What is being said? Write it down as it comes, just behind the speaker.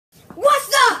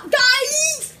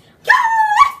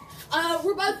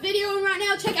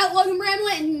check out Logan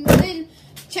Bramlett and then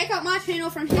check out my channel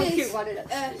from his.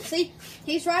 See,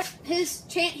 he's right. His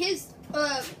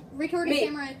recording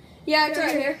camera. Yeah, it's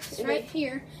right here. It's right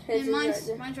here. And mine's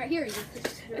right here.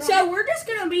 So we're just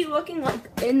gonna be looking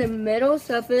like in the middle,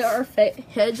 so if our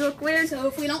heads look weird. So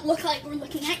if we don't look like we're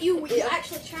looking at you, we're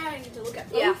actually trying to look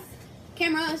at both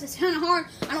cameras. It's kind of hard.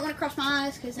 I don't want to cross my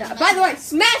eyes because. By the way,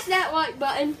 smash that like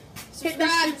button, hit the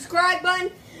subscribe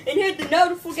button, and hit the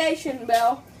notification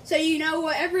bell. So you know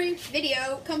what every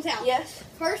video comes out. Yes.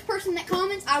 First person that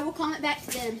comments, I will comment back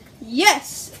to them.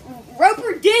 Yes.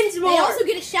 Roper Dinsmore. They also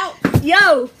get a shout.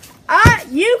 Yo,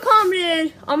 you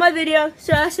commented on my video,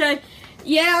 so I said,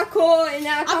 yeah, cool, and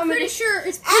I commented. I'm pretty sure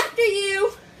it's after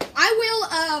you. I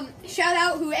will shout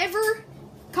out whoever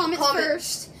comments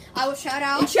first. I will shout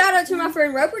out. And shout out to my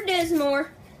friend Roper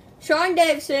Dinsmore, Sean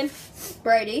Davison,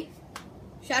 Brady.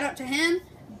 Shout out to him,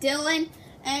 Dylan,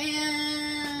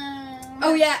 and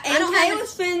Taylor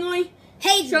Finley,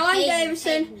 Sean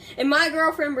Davison, and my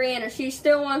girlfriend Brianna. She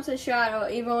still wants a shout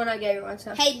out even when I gave her one.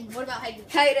 So. Hayden. What about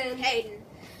Hayden? Hayden.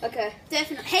 Okay.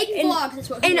 Definitely. Hayden vlogs is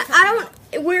what. And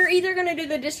we're either gonna do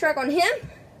the diss track on him,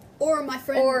 or my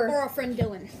friend, or our friend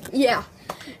Dylan. Yeah.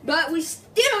 But we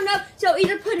still don't know. So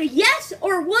either put a yes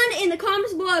or one in the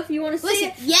comments below if you want to see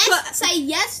it. Yes. Say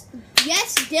yes.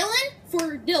 Yes, Dylan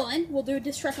for Dylan. We'll do a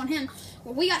diss track on him.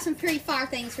 Well, we got some pretty fire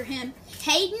things for him.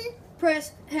 Hayden,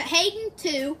 press Hayden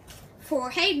 2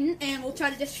 for Hayden, and we'll try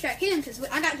to diss track him because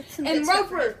I got some. And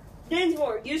Roper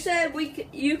Dinsmore, you said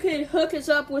you could hook us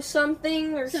up with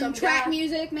something or some track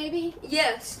music, maybe.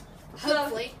 Yes.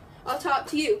 Hopefully. So, I'll talk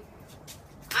to you.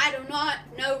 I do not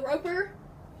know Roper.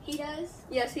 He does.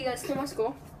 Yes, he goes to my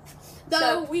school.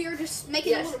 Though we are just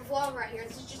making a little vlog right here.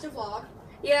 This is just a vlog.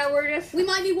 Yeah, we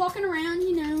might be walking around,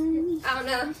 you know. I don't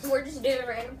know. We're just doing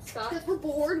random stuff. Because we're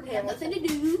bored. We have nothing to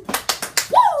do.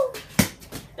 Woo!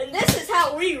 And this is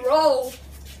how we roll.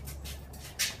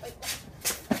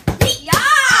 Yeah!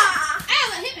 Ow,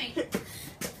 that hit me.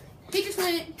 He just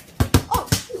went. Oh,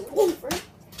 shoot.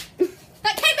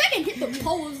 That came back and hit the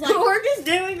poles. Like, we're just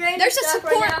doing random there's a stuff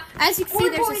support. Right now. As you can see,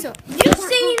 there's a support. You've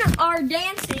seen our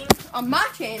dancing on my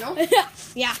channel.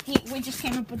 Yeah, we just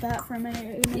came up with that for a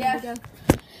minute ago.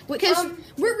 Because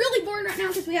we're really bored right now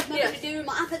because we have nothing to do.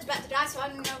 My iPad's about to die, so I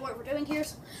don't know what we're doing here.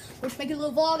 So we're just making a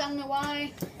little vlog. I don't know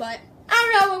why, but I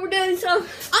don't know what we're doing. So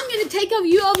I'm gonna take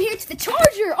you over here to the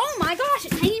charger. Oh my gosh,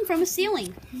 it's hanging from a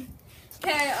ceiling.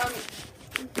 Okay.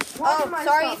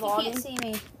 Sorry if you can't see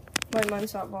me. Wait, mine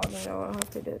stopped vlogging. I don't have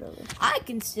to do it over. I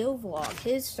can still vlog.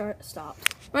 His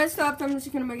stopped. Mine stopped. I'm just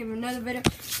gonna make him another video.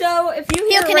 So if you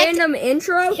hear a random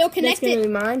intro, he'll connect it's gonna be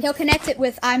mine. He'll connect it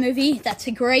with iMovie. That's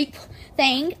a great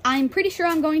thing. I'm pretty sure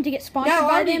I'm going to get sponsored by them. No,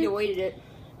 I already deleted it.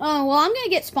 Oh well, I'm gonna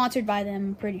get sponsored by them.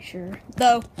 I'm pretty sure.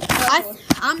 Though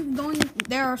I'm going.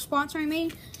 They're sponsoring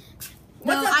me.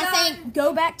 Well, I think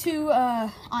go back to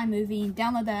iMovie and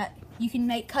download that. You can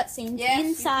make cutscenes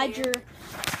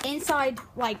inside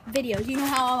like videos. You know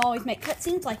how I always make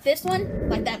cutscenes like this one,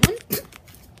 like that one.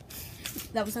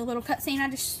 That was a little cutscene.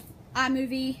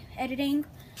 iMovie editing.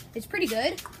 It's pretty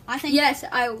good. I think. Yes,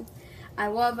 I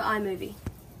love iMovie.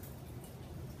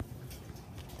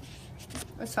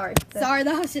 Oh, sorry. Sorry,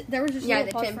 there was just a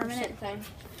little pause for a 10% minute. thing.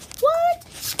 What?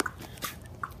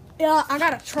 Yeah, I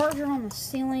got a charger on the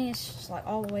ceiling. It's just like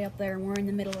all the way up there, and we're in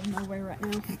the middle of nowhere right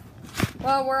now.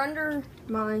 Well, we're under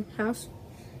my house.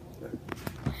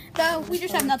 So we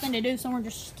just have nothing to do, so we're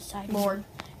just deciding. Bored.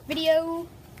 Video,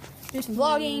 do some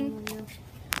vlogging.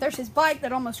 There's his bike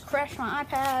that almost crashed my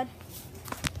iPad.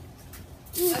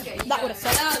 Okay, that would have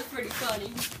sucked. That was pretty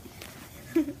funny.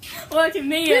 Well, to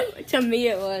me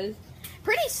it was.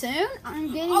 Pretty soon,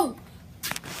 I'm getting.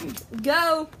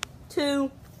 Go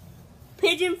to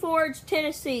Pigeon Forge,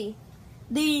 Tennessee.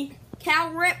 The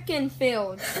Cal Ripken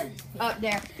fields up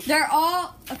there. They're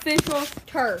all official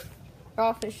turf. They're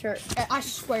all official turf. I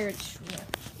swear it's real.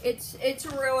 It's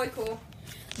really cool.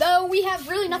 Though we have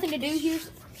really nothing to do here.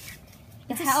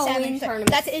 It's a Halloween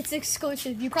tournament. It's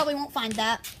exclusive. You probably won't find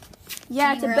that.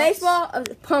 Yeah, it's a baseball of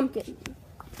a pumpkin.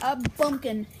 A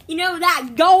bumpkin. You know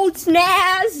that gold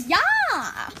snaz?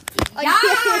 Yeah.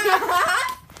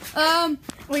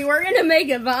 We were gonna make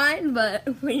a vine, but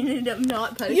we ended up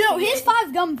not posting. You know, his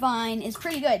 5 gum vine is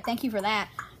pretty good. Thank you for that.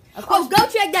 Of course, go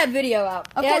check that video out.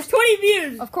 It has 20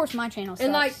 views. Of course, my channel sucks.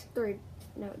 And like 3.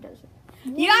 No, it doesn't.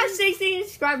 You got 16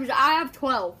 subscribers. I have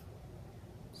 12.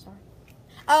 Sorry.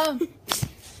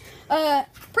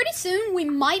 Pretty soon we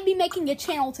might be making a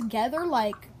channel together,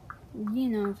 like, you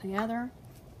know, together.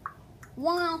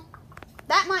 Well,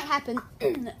 that might happen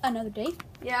another day.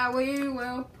 Yeah, we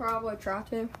will probably try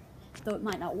to. Though it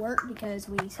might not work because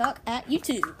we suck at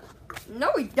YouTube.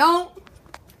 No, we don't.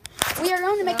 We are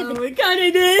going to make a we kind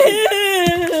of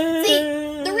did.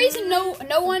 See, the reason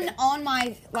no one on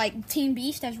my like Team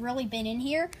Beast has really been in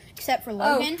here except for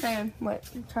Logan. Oh, man. Wait,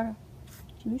 I'm trying to.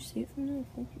 Can you see it from there?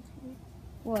 I think you can.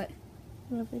 What?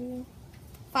 The video.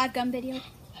 5 gun video.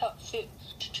 Oh shit!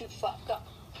 2 5 gun.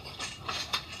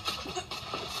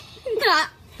 Nah,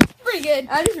 pretty good.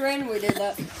 I just randomly did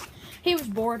that. He was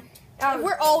bored.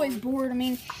 We're always bored. I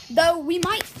mean, though we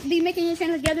might be making a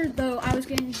channel together, though I was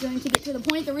going to get to the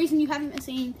point. The reason you haven't been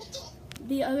seeing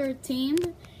the other team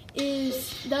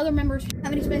is the other members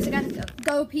haven't experienced. I got to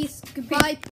go. Peace. Goodbye.